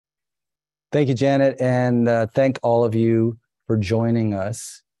Thank you, Janet, and thank all of you for joining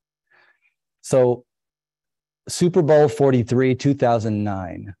us. So, Super Bowl 43,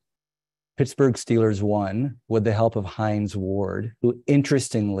 2009, Pittsburgh Steelers won with the help of Hines Ward, who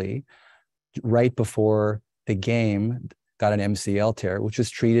interestingly, right before the game, got an MCL tear, which was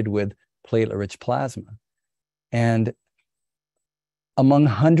treated with platelet-rich plasma. And among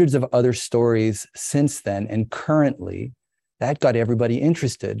hundreds of other stories since then and currently, that got everybody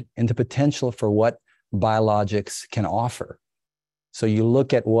interested in the potential for what biologics can offer. So you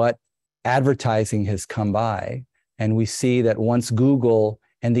look at what advertising has come by, and we see that once Google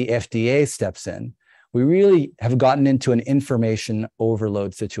and the FDA steps in, we really have gotten into an information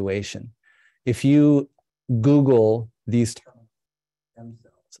overload situation. If you Google these terms,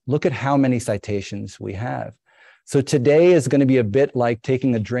 look at how many citations we have. So today is going to be a bit like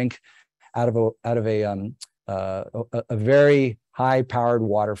taking a drink out of a very high-powered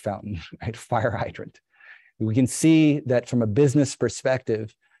water fountain, right? Fire hydrant. We can see that from a business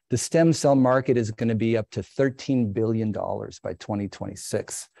perspective, the stem cell market is going to be up to $13 billion by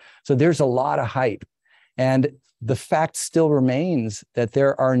 2026. So there's a lot of hype. And the fact still remains that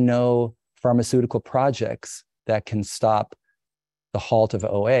there are no pharmaceutical projects that can stop the halt of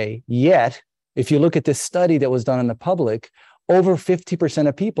OA. Yet, if you look at this study that was done in the public, over 50%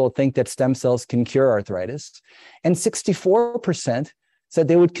 of people think that stem cells can cure arthritis, and 64% said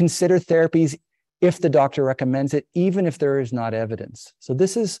they would consider therapies if the doctor recommends it, even if there is not evidence. So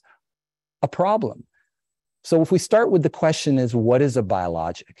this is a problem. So if we start with the question is, what is a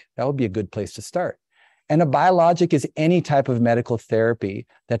biologic? That would be a good place to start. And a biologic is any type of medical therapy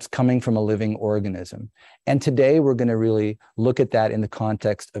that's coming from a living organism. And today we're going to really look at that in the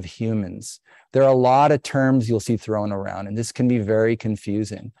context of humans. There are a lot of terms you'll see thrown around, and this can be very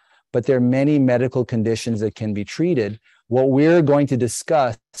confusing, but there are many medical conditions that can be treated. What we're going to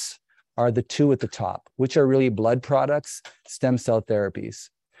discuss are the two at the top, which are really blood products, stem cell therapies.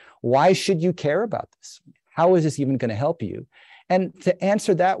 Why should you care about this? How is this even going to help you? And to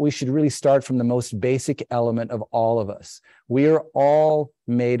answer that, we should really start from the most basic element of all of us. We are all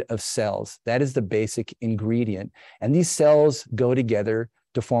made of cells. That is the basic ingredient. And these cells go together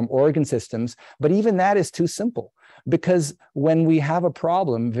to form organ systems. But even that is too simple, because when we have a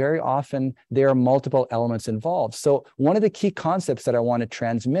problem, very often there are multiple elements involved. So one of the key concepts that I want to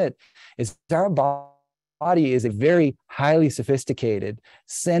transmit is our body is a very highly sophisticated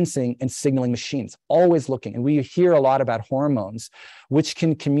sensing and signaling machine. It's always looking. And we hear a lot about hormones, which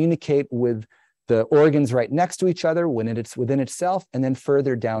can communicate with the organs right next to each other when it's within itself, and then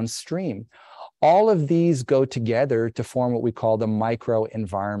further downstream. All of these go together to form what we call the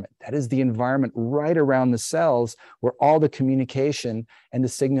microenvironment. That is the environment right around the cells where all the communication and the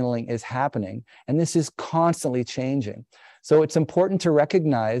signaling is happening. And this is constantly changing. So it's important to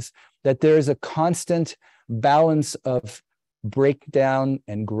recognize that there is a constant balance of breakdown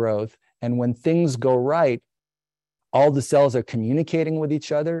and growth. And when things go right, all the cells are communicating with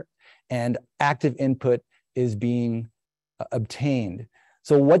each other and active input is being obtained.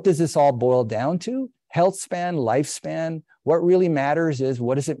 So what does this all boil down to? Health span, lifespan. What really matters is,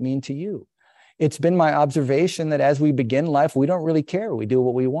 what does it mean to you? It's been my observation that as we begin life, we don't really care. We do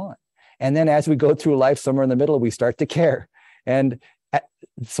what we want. And then as we go through life, somewhere in the middle, we start to care. And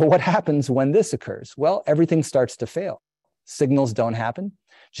so what happens when this occurs? Well, everything starts to fail. Signals don't happen.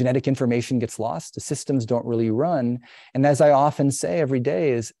 Genetic information gets lost. The systems don't really run. And as I often say every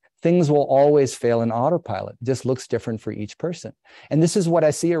day is, things will always fail in autopilot. It just looks different for each person. And this is what I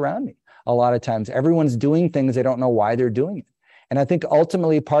see around me. A lot of times, everyone's doing things, they don't know why they're doing it. And I think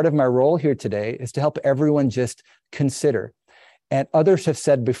ultimately part of my role here today is to help everyone just consider. And others have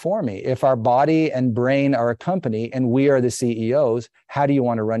said before me, if our body and brain are a company and we are the CEOs, how do you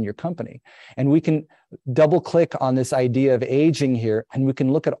want to run your company? And we can double click on this idea of aging here, and we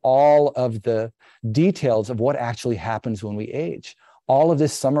can look at all of the details of what actually happens when we age. All of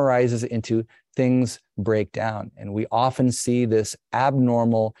this summarizes into things break down. And we often see this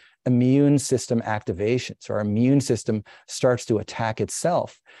abnormal immune system activation. So our immune system starts to attack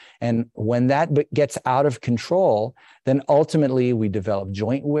itself. And when that gets out of control, then ultimately we develop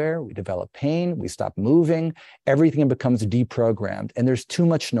joint wear, we develop pain, we stop moving, everything becomes deprogrammed, and there's too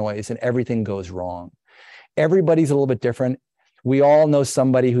much noise and everything goes wrong. Everybody's a little bit different. We all know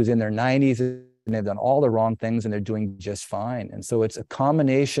somebody who's in their 90s and they've done all the wrong things and they're doing just fine. And so it's a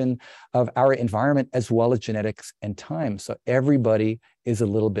combination of our environment as well as genetics and time. So everybody is a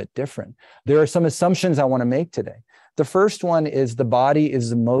little bit different. There are some assumptions I want to make today. The first one is the body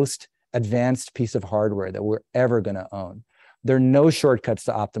is the most advanced piece of hardware that we're ever going to own. There are no shortcuts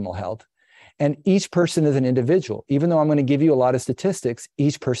to optimal health. And each person is an individual. Even though I'm going to give you a lot of statistics,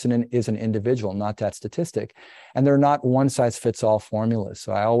 each person is an individual, not that statistic. And they're not one size fits all formulas.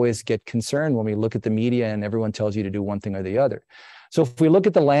 So I always get concerned when we look at the media and everyone tells you to do one thing or the other. So if we look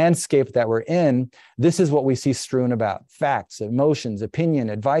at the landscape that we're in, this is what we see strewn about: facts, emotions, opinion,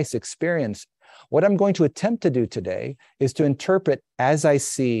 advice, experience. What I'm going to attempt to do today is to interpret as I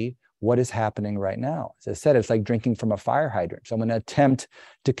see what is happening right now. As I said, it's like drinking from a fire hydrant. So I'm going to attempt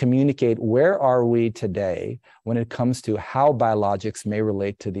to communicate where are we today when it comes to how biologics may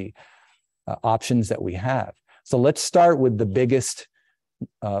relate to the options that we have. So let's start with the biggest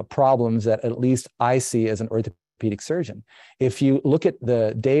problems that at least I see as an orthopedic surgeon. If you look at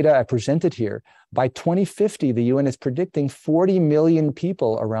the data I presented here, by 2050, the UN is predicting 40 million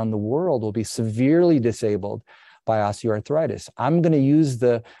people around the world will be severely disabled by osteoarthritis. I'm going to use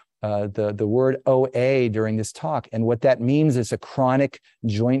the word OA during this talk. And what that means is a chronic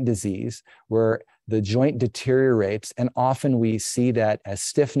joint disease where the joint deteriorates. And often we see that as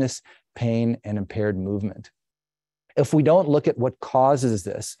stiffness, pain, and impaired movement. If we don't look at what causes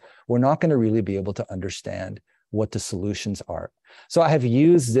this, we're not going to really be able to understand what the solutions are. So I have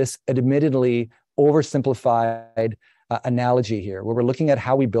used this admittedly oversimplified analogy here, where we're looking at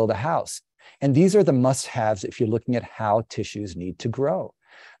how we build a house. And these are the must-haves if you're looking at how tissues need to grow.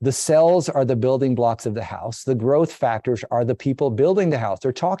 The cells are the building blocks of the house. The growth factors are the people building the house.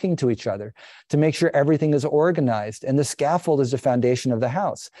 They're talking to each other to make sure everything is organized. And the scaffold is the foundation of the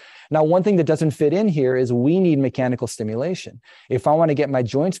house. Now, one thing that doesn't fit in here is we need mechanical stimulation. If I want to get my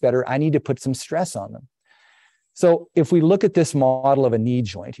joints better, I need to put some stress on them. So if we look at this model of a knee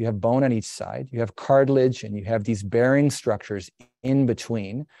joint, you have bone on each side, you have cartilage, and you have these bearing structures in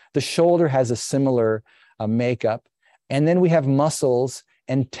between. The shoulder has a similar makeup. And then we have muscles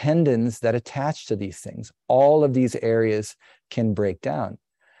and tendons that attach to these things. All of these areas can break down.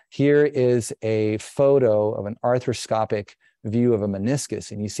 Here is a photo of an arthroscopic view of a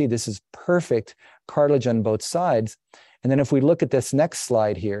meniscus. And you see this is perfect cartilage on both sides. And then if we look at this next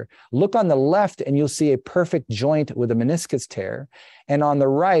slide here, look on the left and you'll see a perfect joint with a meniscus tear. And on the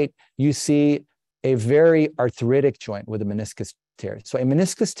right, you see a very arthritic joint with a meniscus tear. So a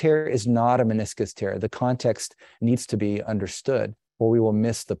meniscus tear is not a meniscus tear. The context needs to be understood, or we will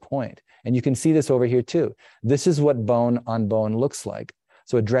miss the point. And you can see this over here too. This is what bone on bone looks like.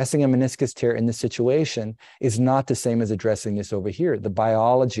 So addressing a meniscus tear in this situation is not the same as addressing this over here. The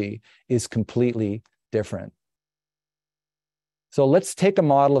biology is completely different. So let's take a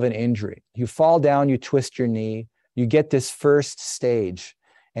model of an injury. You fall down, you twist your knee, you get this first stage.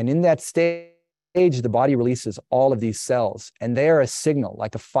 And in that stage, the body releases all of these cells, and they are a signal,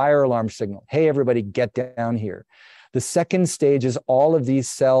 like a fire alarm signal. Hey, everybody, get down here. The second stage is all of these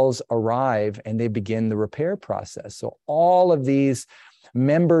cells arrive and they begin the repair process. So all of these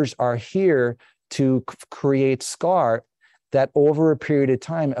members are here to create scar that over a period of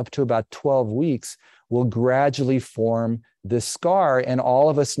time, up to about 12 weeks, will gradually form this scar. And all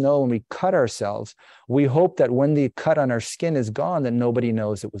of us know when we cut ourselves, we hope that when the cut on our skin is gone, that nobody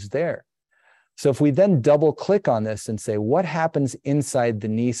knows it was there. So if we then double click on this and say, what happens inside the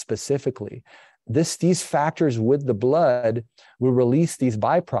knee specifically? These factors with the blood will release these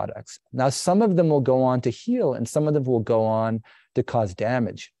byproducts. Now, some of them will go on to heal and some of them will go on to cause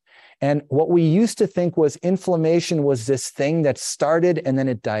damage. And what we used to think was inflammation was this thing that started and then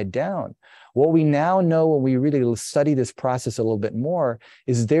it died down. What we now know when we really study this process a little bit more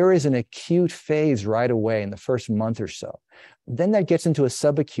is there is an acute phase right away in the first month or so. Then that gets into a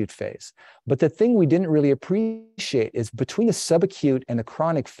subacute phase. But the thing we didn't really appreciate is between the subacute and the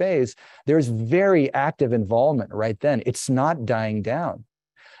chronic phase, there's very active involvement right then. It's not dying down.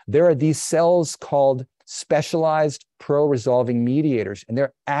 There are these cells called specialized pro-resolving mediators, and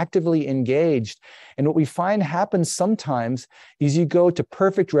they're actively engaged. And what we find happens sometimes is you go to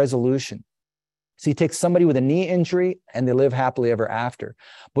perfect resolution. So you take somebody with a knee injury and they live happily ever after.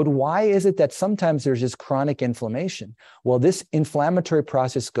 But why is it that sometimes there's this chronic inflammation? Well, this inflammatory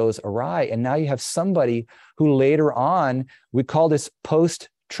process goes awry, and now you have somebody who later on, we call this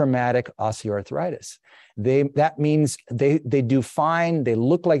post-traumatic osteoarthritis. That means they do fine, they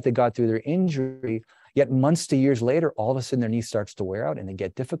look like they got through their injury, yet months to years later, all of a sudden their knee starts to wear out and they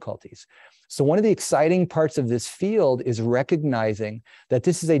get difficulties. So one of the exciting parts of this field is recognizing that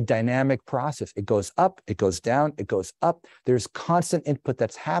this is a dynamic process. It goes up, it goes down, it goes up. There's constant input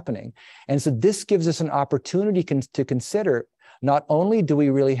that's happening. And so this gives us an opportunity to consider, not only do we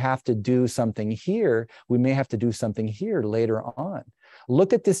really have to do something here, we may have to do something here later on.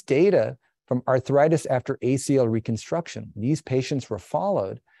 Look at this data from arthritis after ACL reconstruction. These patients were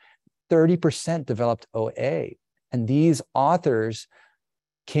followed. 30% developed OA. And these authors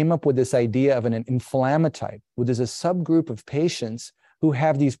came up with this idea of an inflammatype, where there's a subgroup of patients who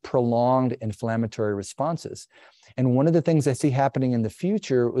have these prolonged inflammatory responses. And one of the things I see happening in the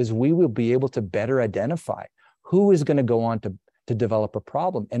future is we will be able to better identify who is going to go on to develop a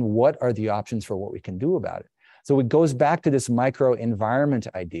problem and what are the options for what we can do about it. So it goes back to this microenvironment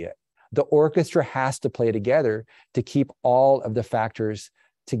idea. The orchestra has to play together to keep all of the factors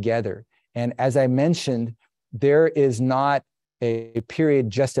together. And as I mentioned, there is not a period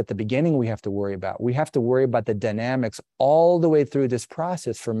just at the beginning we have to worry about. We have to worry about the dynamics all the way through this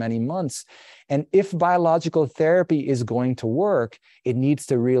process for many months. And if biological therapy is going to work, it needs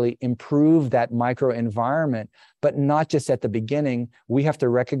to really improve that microenvironment, but not just at the beginning. We have to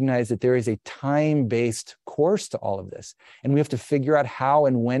recognize that there is a time-based course to all of this. And we have to figure out how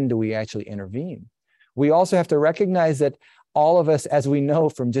and when do we actually intervene. We also have to recognize that all of us, as we know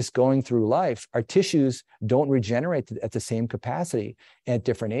from just going through life, our tissues don't regenerate at the same capacity at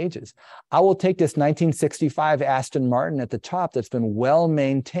different ages. I will take this 1965 Aston Martin at the top that's been well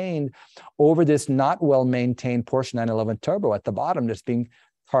maintained over this not well maintained Porsche 911 Turbo at the bottom that's being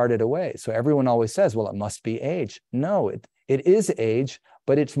carted away. So everyone always says, well, it must be age. No, it is age,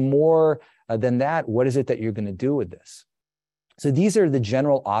 but it's more than that. What is it that you're going to do with this? So these are the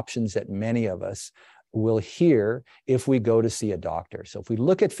general options that many of us will hear if we go to see a doctor. So if we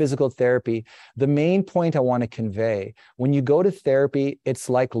look at physical therapy, the main point I want to convey, when you go to therapy, it's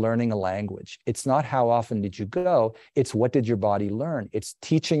like learning a language. It's not how often did you go, it's what did your body learn? It's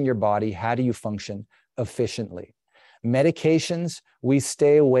teaching your body how do you function efficiently. Medications, we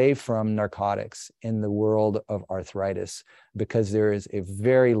stay away from narcotics in the world of arthritis because there is a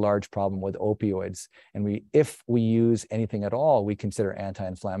very large problem with opioids. And if we use anything at all, we consider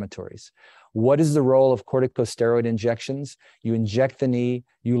anti-inflammatories. What is the role of corticosteroid injections? You inject the knee,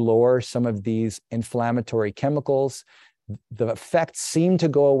 you lower some of these inflammatory chemicals. The effects seem to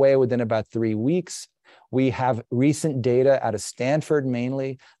go away within about 3 weeks. We have recent data out of Stanford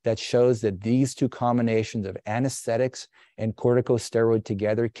mainly that shows that these two combinations of anesthetics and corticosteroid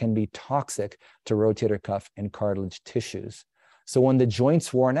together can be toxic to rotator cuff and cartilage tissues. So when the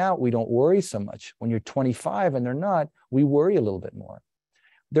joint's worn out, we don't worry so much. When you're 25 and they're not, we worry a little bit more.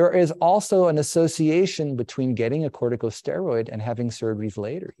 There is also an association between getting a corticosteroid and having surgeries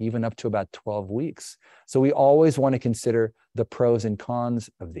later, even up to about 12 weeks. So we always want to consider the pros and cons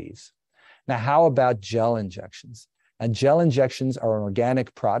of these. Now, how about gel injections? And gel injections are an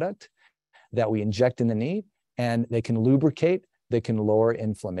organic product that we inject in the knee, and they can lubricate, they can lower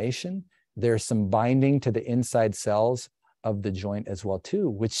inflammation. There's some binding to the inside cells of the joint as well too,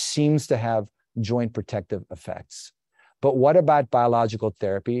 which seems to have joint protective effects. But what about biological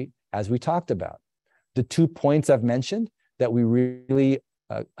therapy, as we talked about? The 2 points I've mentioned that we really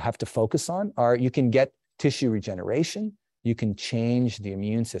have to focus on are you can get tissue regeneration, you can change the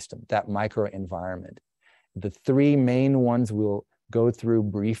immune system, that microenvironment. The 3 main ones we'll go through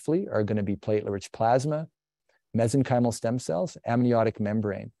briefly are going to be platelet-rich plasma, mesenchymal stem cells, amniotic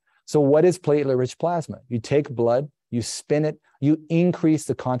membrane. So what is platelet-rich plasma? You take blood, you spin it, you increase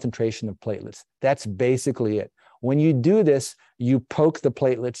the concentration of platelets. That's basically it. When you do this, you poke the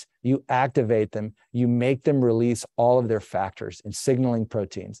platelets, you activate them, you make them release all of their factors and signaling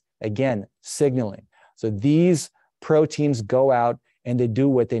proteins. Again, signaling. So these proteins go out and they do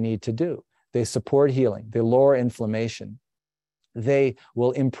what they need to do. They support healing, they lower inflammation, they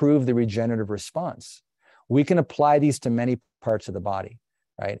will improve the regenerative response. We can apply these to many parts of the body,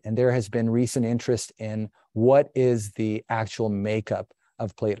 right? And there has been recent interest in what is the actual makeup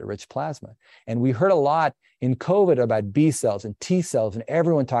of platelet-rich plasma. And we heard a lot in COVID about B cells and T cells, and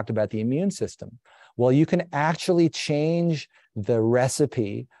everyone talked about the immune system. Well, you can actually change the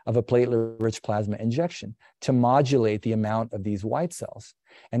recipe of a platelet-rich plasma injection to modulate the amount of these white cells.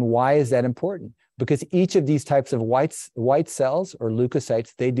 And why is that important? Because each of these types of white cells or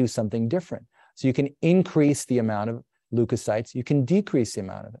leukocytes, they do something different. So you can increase the amount of leukocytes, you can decrease the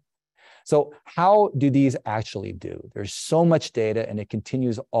amount of it. So how do these actually do? There's so much data and it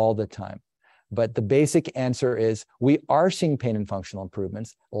continues all the time. But the basic answer is we are seeing pain and functional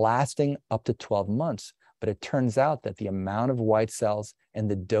improvements lasting up to 12 months. But it turns out that the amount of white cells and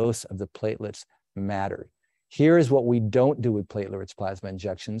the dose of the platelets matter. Here is what we don't do with platelet-rich plasma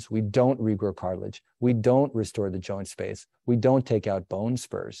injections. We don't regrow cartilage. We don't restore the joint space. We don't take out bone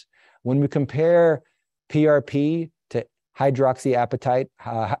spurs. When we compare PRP to hyaluronic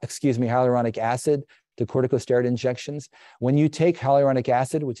acid to corticosteroid injections, when you take hyaluronic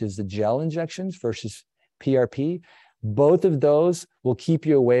acid, which is the gel injections versus PRP, both of those will keep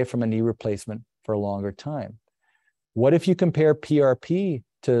you away from a knee replacement for a longer time. What if you compare PRP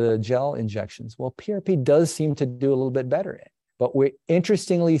to gel injections? Well, PRP does seem to do a little bit better. But we're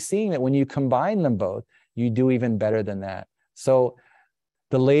interestingly seeing that when you combine them both, you do even better than that. So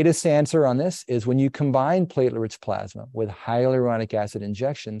the latest answer on this is when you combine platelet-rich plasma with hyaluronic acid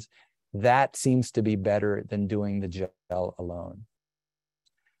injections, that seems to be better than doing the gel alone.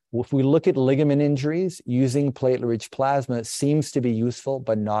 If we look at ligament injuries, using platelet-rich plasma seems to be useful,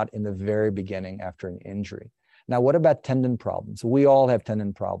 but not in the very beginning after an injury. Now, what about tendon problems? We all have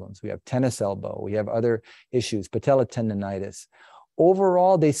tendon problems. We have tennis elbow. We have other issues, patella tendonitis.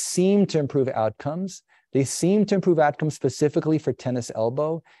 Overall, they seem to improve outcomes. They seem to improve outcomes specifically for tennis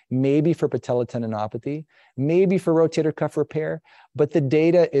elbow, maybe for patella tendinopathy, maybe for rotator cuff repair, but the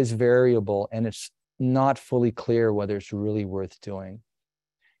data is variable and it's not fully clear whether it's really worth doing.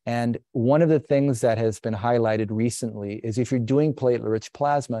 And one of the things that has been highlighted recently is if you're doing platelet-rich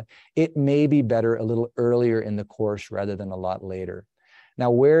plasma, it may be better a little earlier in the course rather than a lot later. Now,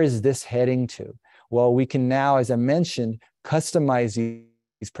 where is this heading to? Well, we can now, as I mentioned, customize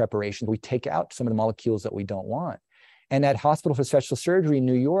these preparations. We take out some of the molecules that we don't want. And at Hospital for Special Surgery in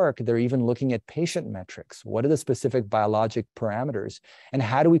New York, they're even looking at patient metrics. What are the specific biologic parameters? And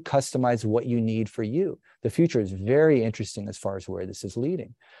how do we customize what you need for you? The future is very interesting as far as where this is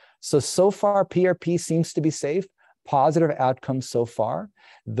leading. So far, PRP seems to be safe, positive outcomes so far.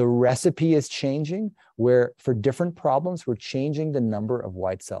 The recipe is changing where for different problems, we're changing the number of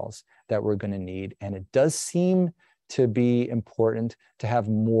white cells that we're going to need. And it does seem to be important to have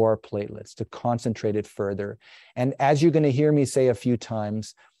more platelets, to concentrate it further. And as you're going to hear me say a few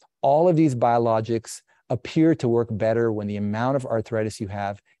times, all of these biologics appear to work better when the amount of arthritis you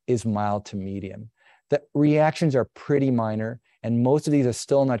have is mild to medium. The reactions are pretty minor, and most of these are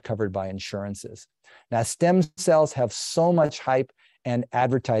still not covered by insurances. Now, stem cells have so much hype and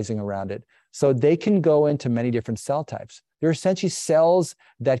advertising around it, so they can go into many different cell types. They're essentially cells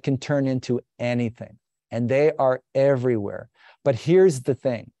that can turn into anything, and they are everywhere. But here's the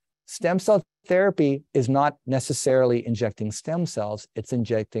thing. Stem cell therapy is not necessarily injecting stem cells, it's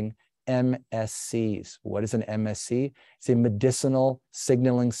injecting MSCs. What is an MSC? It's a medicinal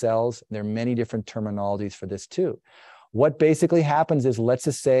signaling cells. There are many different terminologies for this too. What basically happens is, let's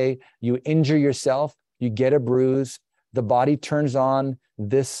just say you injure yourself, you get a bruise, the body turns on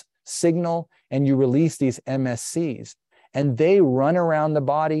this signal and you release these MSCs. And they run around the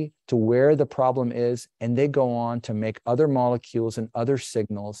body to where the problem is, and they go on to make other molecules and other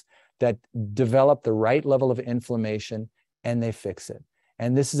signals that develop the right level of inflammation, and they fix it.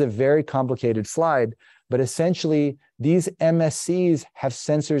 And this is a very complicated slide, but essentially these MSCs have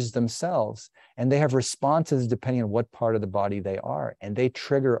sensors themselves, and they have responses depending on what part of the body they are, and they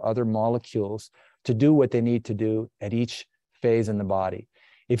trigger other molecules to do what they need to do at each phase in the body.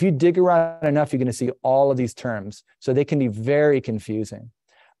 If you dig around enough, you're going to see all of these terms, so they can be very confusing.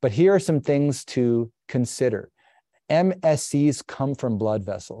 But here are some things to consider. MSCs come from blood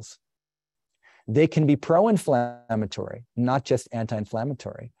vessels. They can be pro-inflammatory, not just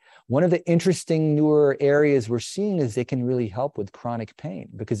anti-inflammatory. One of the interesting newer areas we're seeing is they can really help with chronic pain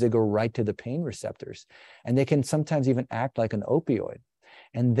because they go right to the pain receptors, and they can sometimes even act like an opioid.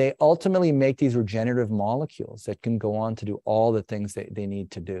 And they ultimately make these regenerative molecules that can go on to do all the things they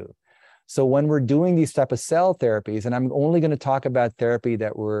need to do. So when we're doing these type of cell therapies, and I'm only going to talk about therapy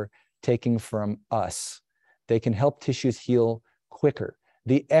that we're taking from us, they can help tissues heal quicker.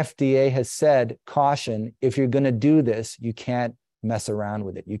 The FDA has said, caution, if you're going to do this, you can't mess around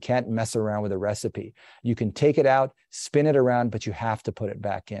with it. You can't mess around with a recipe. You can take it out, spin it around, but you have to put it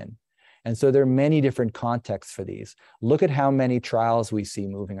back in. And so there are many different contexts for these. Look at how many trials we see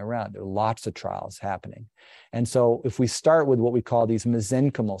moving around. There are lots of trials happening. And so if we start with what we call these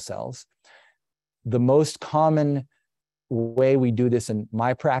mesenchymal cells, the most common way we do this in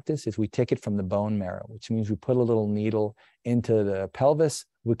my practice is we take it from the bone marrow, which means we put a little needle into the pelvis.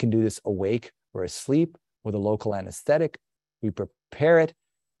 We can do this awake or asleep with a local anesthetic. We prepare it.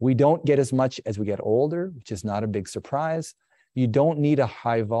 We don't get as much as we get older, which is not a big surprise. You don't need a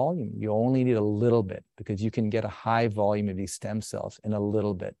high volume. You only need a little bit because you can get a high volume of these stem cells in a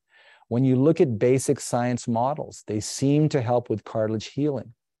little bit. When you look at basic science models, they seem to help with cartilage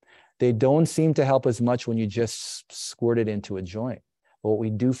healing. They don't seem to help as much when you just squirt it into a joint. But what we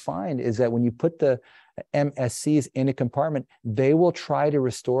do find is that when you put the MSCs in a compartment, they will try to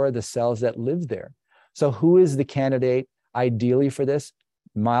restore the cells that live there. So who is the candidate ideally for this?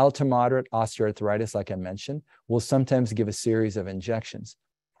 Mild to moderate osteoarthritis, like I mentioned, will sometimes give a series of injections.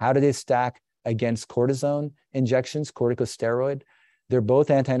 How do they stack against cortisone injections, corticosteroid? They're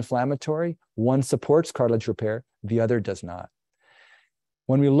both anti-inflammatory. One supports cartilage repair, the other does not.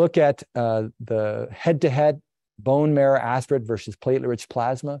 When we look at the head-to-head bone marrow aspirate versus platelet-rich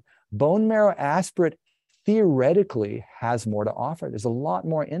plasma, bone marrow aspirate theoretically has more to offer. There's a lot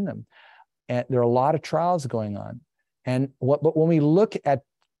more in them. And there are a lot of trials going on. But when we look at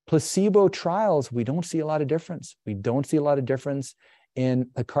placebo trials, we don't see a lot of difference. We don't see a lot of difference in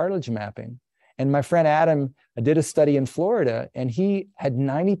the cartilage mapping. And my friend Adam did a study in Florida, and he had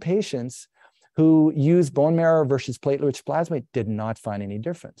 90 patients who used bone marrow versus platelet-rich plasma, did not find any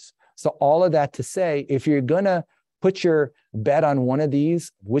difference. So all of that to say, if you're going to put your bet on one of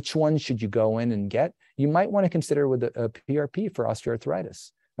these, which one should you go in and get? You might want to consider with a PRP for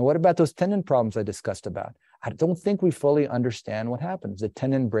osteoarthritis. And what about those tendon problems I discussed about? I don't think we fully understand what happens. The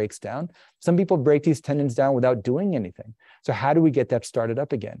tendon breaks down. Some people break these tendons down without doing anything. So how do we get that started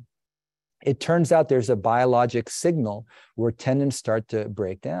up again? It turns out there's a biologic signal where tendons start to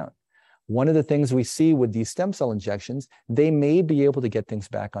break down. One of the things we see with these stem cell injections, they may be able to get things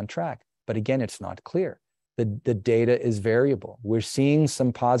back on track. But again, it's not clear. The data is variable. We're seeing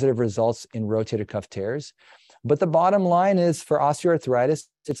some positive results in rotator cuff tears. But the bottom line is for osteoarthritis,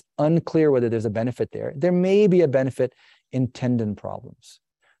 it's unclear whether there's a benefit there. There may be a benefit in tendon problems.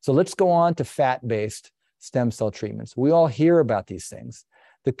 So let's go on to fat-based stem cell treatments. We all hear about these things.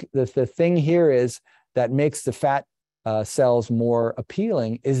 The thing here is that makes the fat cells more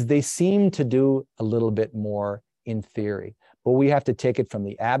appealing is they seem to do a little bit more in theory. But we have to take it from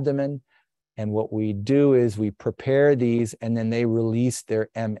the abdomen. And what we do is we prepare these and then they release their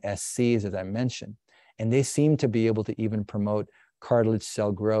MSCs, as I mentioned. And they seem to be able to even promote cartilage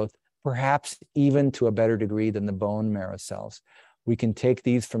cell growth, perhaps even to a better degree than the bone marrow cells. We can take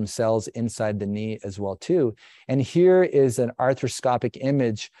these from cells inside the knee as well too. And here is an arthroscopic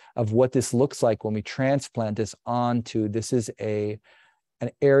image of what this looks like when we transplant this onto, this is an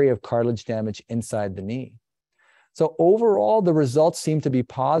area of cartilage damage inside the knee. So overall, the results seem to be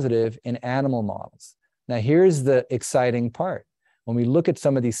positive in animal models. Now, here's the exciting part. When we look at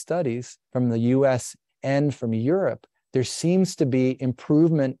some of these studies from the US and from Europe, there seems to be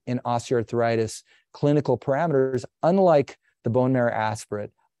improvement in osteoarthritis clinical parameters, unlike the bone marrow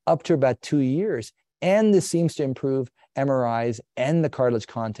aspirate, up to about 2 years. And this seems to improve MRIs and the cartilage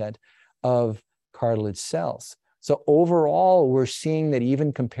content of cartilage cells. So overall, we're seeing that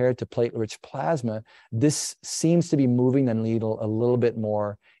even compared to platelet-rich plasma, this seems to be moving the needle a little bit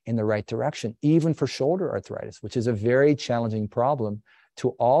more in the right direction, even for shoulder arthritis, which is a very challenging problem to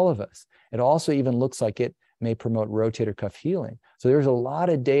all of us. It also even looks like it may promote rotator cuff healing. So there's a lot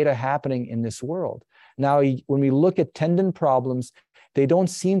of data happening in this world. Now, when we look at tendon problems, they don't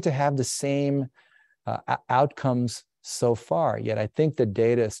seem to have the same outcomes so far, yet I think the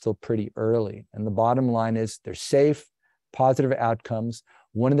data is still pretty early. And the bottom line is they're safe, positive outcomes.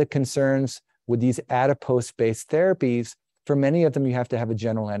 One of the concerns with these adipose-based therapies, for many of them, you have to have a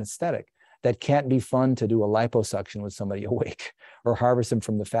general anesthetic. That can't be fun to do a liposuction with somebody awake or harvest them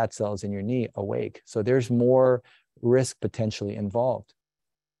from the fat cells in your knee awake. So there's more risk potentially involved.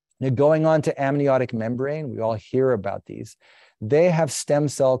 Now, going on to amniotic membrane, we all hear about these. They have stem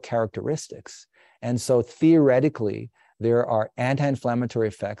cell characteristics. And so theoretically, there are anti-inflammatory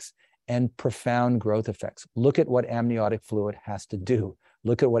effects and profound growth effects. Look at what amniotic fluid has to do.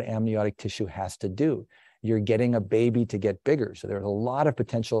 Look at what amniotic tissue has to do. You're getting a baby to get bigger. So there's a lot of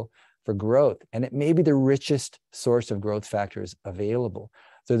potential for growth. And it may be the richest source of growth factors available.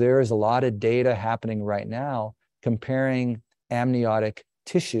 So there is a lot of data happening right now comparing amniotic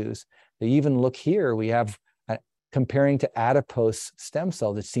tissues. They even look here, we have comparing to adipose stem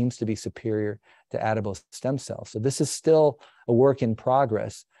cells, it seems to be superior to adipose stem cells. So this is still a work in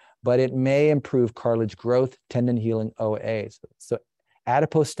progress, but it may improve cartilage growth, tendon healing, OA. So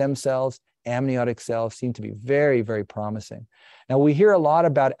adipose stem cells, amniotic cells seem to be very, very promising. Now, we hear a lot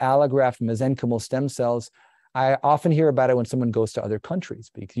about allograft mesenchymal stem cells. I often hear about it when someone goes to other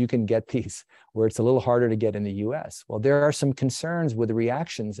countries because you can get these where it's a little harder to get in the US. Well, there are some concerns with the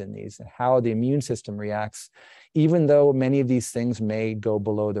reactions in these and how the immune system reacts, even though many of these things may go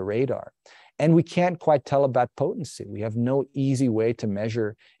below the radar. And we can't quite tell about potency. We have no easy way to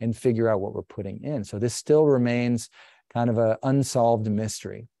measure and figure out what we're putting in. So this still remains kind of an unsolved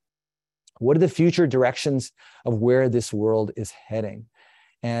mystery. What are the future directions of where this world is heading?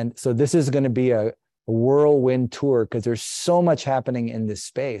 And so this is going to be a whirlwind tour because there's so much happening in this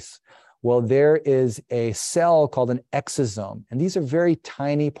space. Well, there is a cell called an exosome, and these are very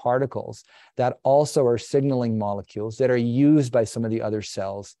tiny particles that also are signaling molecules that are used by some of the other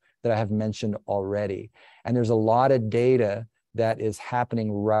cells that I have mentioned already. And there's a lot of data that is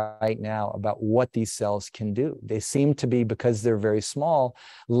happening right now about what these cells can do. They seem to be, because they're very small,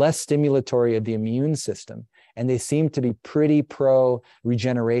 less stimulatory of the immune system, and they seem to be pretty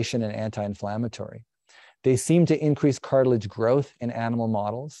pro-regeneration and anti-inflammatory. They seem to increase cartilage growth in animal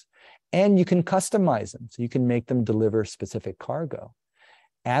models, And you can customize them, so you can make them deliver specific cargo.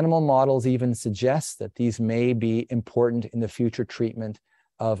 Animal models even suggest that these may be important in the future treatment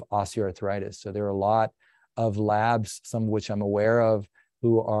of osteoarthritis. So there are a lot of labs, some of which I'm aware of,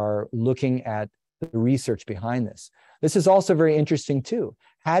 who are looking at the research behind this. This is also very interesting too.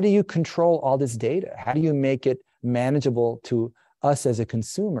 How do you control all this data? How do you make it manageable to us as a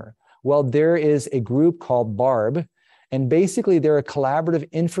consumer? Well, there is a group called BARB, and basically they're a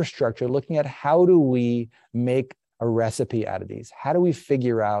collaborative infrastructure looking at how do we make a recipe out of these? How do we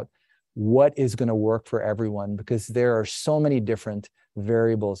figure out what is going to work for everyone? Because there are so many different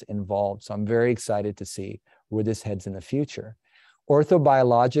variables involved. So I'm very excited to see where this heads in the future.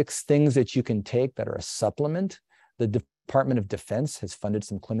 Orthobiologics, things that you can take that are a supplement. The Department of Defense has funded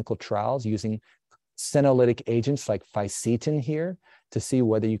some clinical trials using senolytic agents like fisetin here to see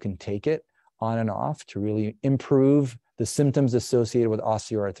whether you can take it on and off to really improve the symptoms associated with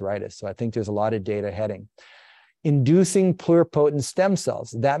osteoarthritis. So I think there's a lot of data heading. Inducing pluripotent stem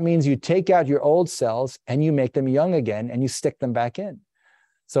cells. That means you take out your old cells and you make them young again and you stick them back in.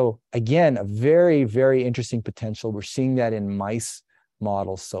 So again, a very, very interesting potential. We're seeing that in mice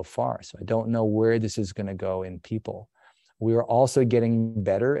models so far. So I don't know where this is going to go in people. We are also getting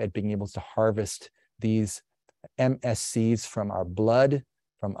better at being able to harvest these MSCs from our blood,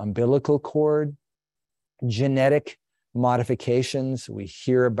 from umbilical cord, genetic modifications. We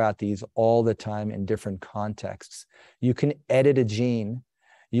hear about these all the time in different contexts. You can edit a gene,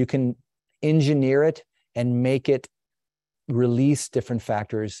 you can engineer it and make it release different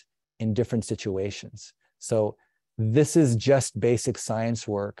factors in different situations. So this is just basic science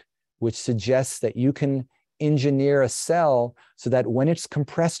work, which suggests that you can engineer a cell so that when it's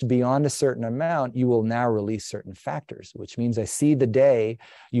compressed beyond a certain amount, you will now release certain factors, which means I see the day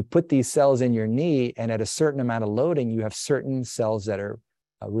you put these cells in your knee and at a certain amount of loading, you have certain cells that are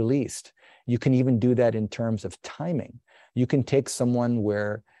released. You can even do that in terms of timing. You can take someone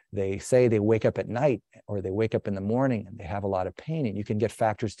where they say they wake up at night or they wake up in the morning and they have a lot of pain, and you can get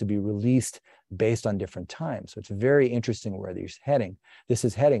factors to be released based on different times. So it's very interesting where this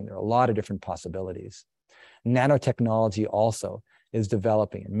is heading. There are a lot of different possibilities. Nanotechnology also is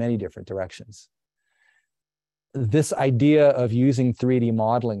developing in many different directions. This idea of using 3D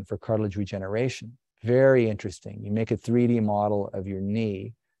modeling for cartilage regeneration, very interesting. You make a 3D model of your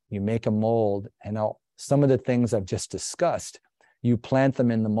knee, you make a mold, and now some of the things I've just discussed, you plant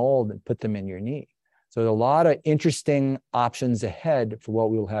them in the mold and put them in your knee. So a lot of interesting options ahead for what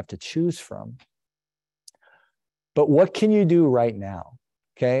we'll have to choose from. But what can you do right now?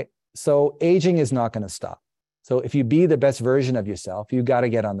 Okay, so aging is not going to stop. So if you be the best version of yourself, you got to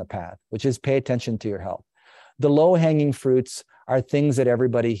get on the path, which is pay attention to your health. The low-hanging fruits are things that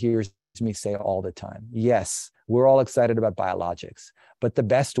everybody hears me say all the time. Yes, we're all excited about biologics, but the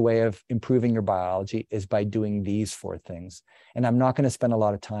best way of improving your biology is by doing these 4 things. And I'm not going to spend a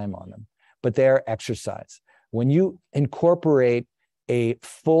lot of time on them, but they're exercise. When you incorporate a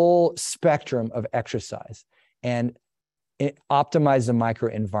full spectrum of exercise and optimize the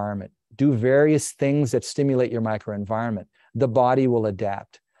microenvironment, do various things that stimulate your microenvironment, the body will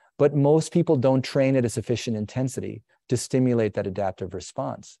adapt. But most people don't train at a sufficient intensity to stimulate that adaptive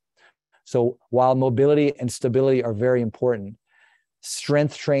response. So while mobility and stability are very important,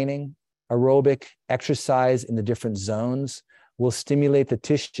 strength training, aerobic exercise in the different zones will stimulate the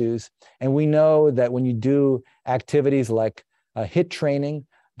tissues. And we know that when you do activities like HIIT training,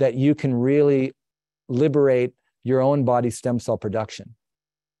 that you can really liberate your own body stem cell production.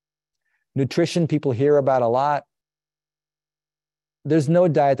 Nutrition, people hear about a lot. There's no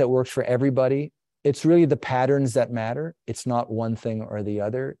diet that works for everybody. It's really the patterns that matter. It's not one thing or the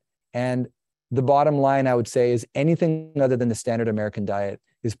other. And the bottom line, I would say, is anything other than the standard American diet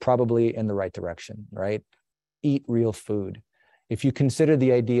is probably in the right direction, right? Eat real food. If you consider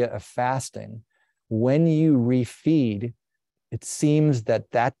the idea of fasting, when you refeed, it seems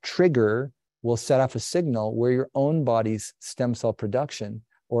that that trigger will set off a signal where your own body's stem cell production,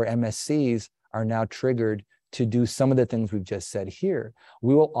 or MSCs, are now triggered to do some of the things we've just said here.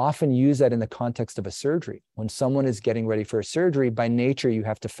 We will often use that in the context of a surgery. When someone is getting ready for a surgery, by nature, you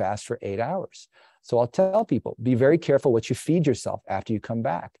have to fast for 8 hours. So I'll tell people, be very careful what you feed yourself after you come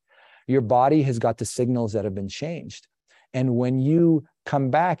back. Your body has got the signals that have been changed. And when you come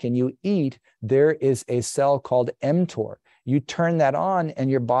back and you eat, there is a cell called mTOR. You turn that on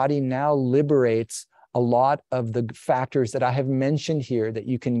and your body now liberates a lot of the factors that I have mentioned here that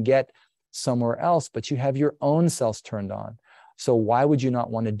you can get somewhere else, but you have your own cells turned on. So why would you not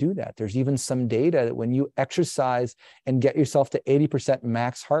want to do that? There's even some data that when you exercise and get yourself to 80%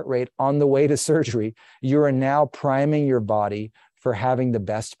 max heart rate on the way to surgery, you are now priming your body for having the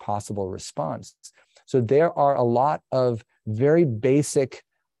best possible response. So there are a lot of very basic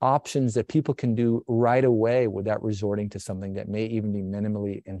options that people can do right away without resorting to something that may even be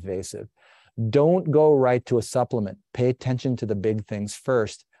minimally invasive. Don't go right to a supplement. Pay attention to the big things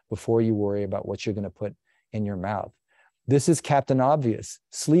first before you worry about what you're going to put in your mouth. This is Captain Obvious.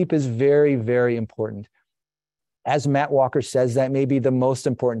 Sleep is very, very important. As Matt Walker says, that may be the most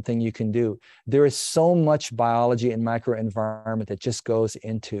important thing you can do. There is so much biology and microenvironment that just goes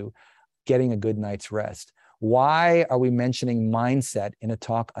into getting a good night's rest. Why are we mentioning mindset in a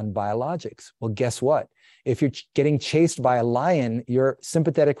talk on biologics? Well, guess what? If you're getting chased by a lion, your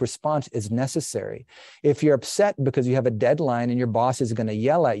sympathetic response is necessary. If you're upset because you have a deadline and your boss is going to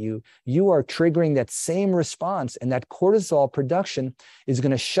yell at you, you are triggering that same response, and that cortisol production is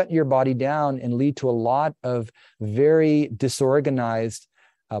going to shut your body down and lead to a lot of very disorganized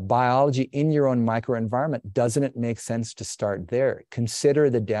biology in your own microenvironment. Doesn't it make sense to start there?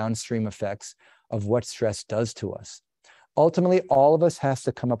 Consider the downstream effects of what stress does to us. Ultimately, all of us has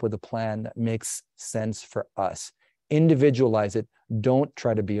to come up with a plan that makes sense for us. Individualize it. Don't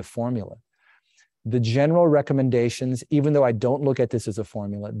try to be a formula. The general recommendations, even though I don't look at this as a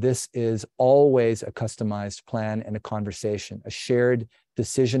formula, this is always a customized plan and a conversation, a shared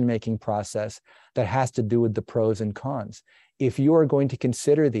decision-making process that has to do with the pros and cons. If you are going to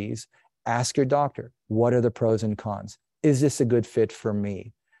consider these, ask your doctor, what are the pros and cons? Is this a good fit for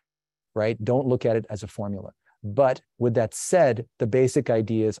me? Right? Don't look at it as a formula. But with that said, the basic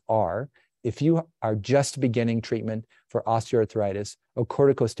ideas are, if you are just beginning treatment for osteoarthritis, a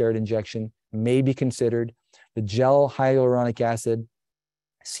corticosteroid injection may be considered. The gel hyaluronic acid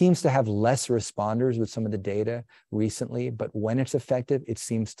seems to have less responders with some of the data recently, but when it's effective, it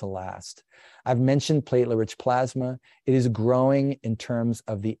seems to last. I've mentioned platelet-rich plasma. It is growing in terms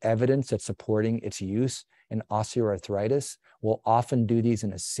of the evidence that's supporting its use in osteoarthritis. We'll often do these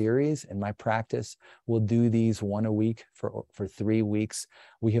in a series. In my practice, we'll do these one a week for 3 weeks.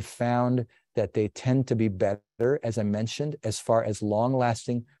 We have found that they tend to be better, as I mentioned, as far as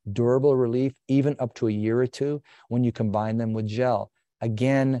long-lasting, durable relief, even up to a year or two when you combine them with gel.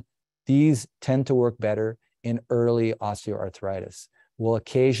 Again, these tend to work better in early osteoarthritis. We'll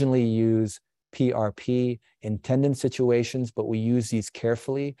occasionally use PRP in tendon situations, but we use these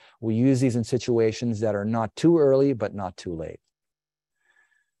carefully. We use these in situations that are not too early, but not too late.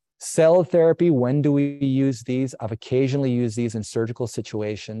 Cell therapy, when do we use these? I've occasionally used these in surgical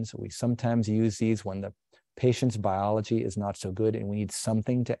situations. We sometimes use these when the patient's biology is not so good and we need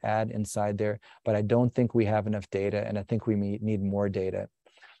something to add inside there, but I don't think we have enough data, and I think we need more data.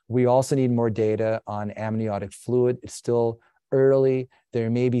 We also need more data on amniotic fluid. It's still early. There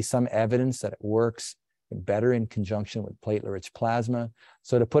may be some evidence that it works better in conjunction with platelet-rich plasma.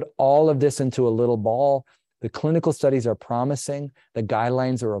 So to put all of this into a little ball, the clinical studies are promising, the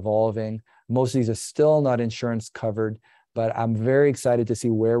guidelines are evolving. Most of these are still not insurance covered, but I'm very excited to see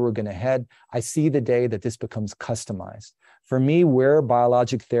where we're going to head. I see the day that this becomes customized. For me, where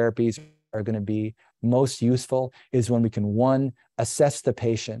biologic therapies are going to be most useful is when we can, one, assess the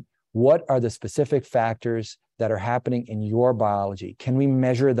patient. What are the specific factors that are happening in your biology? Can we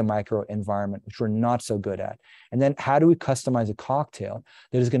measure the microenvironment, which we're not so good at? And then how do we customize a cocktail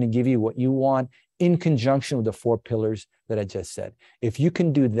that is going to give you what you want in conjunction with the 4 pillars that I just said? If you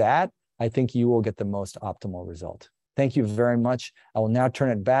can do that, I think you will get the most optimal result. Thank you very much. I will now turn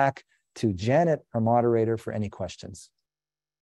it back to Janet, our moderator, for any questions.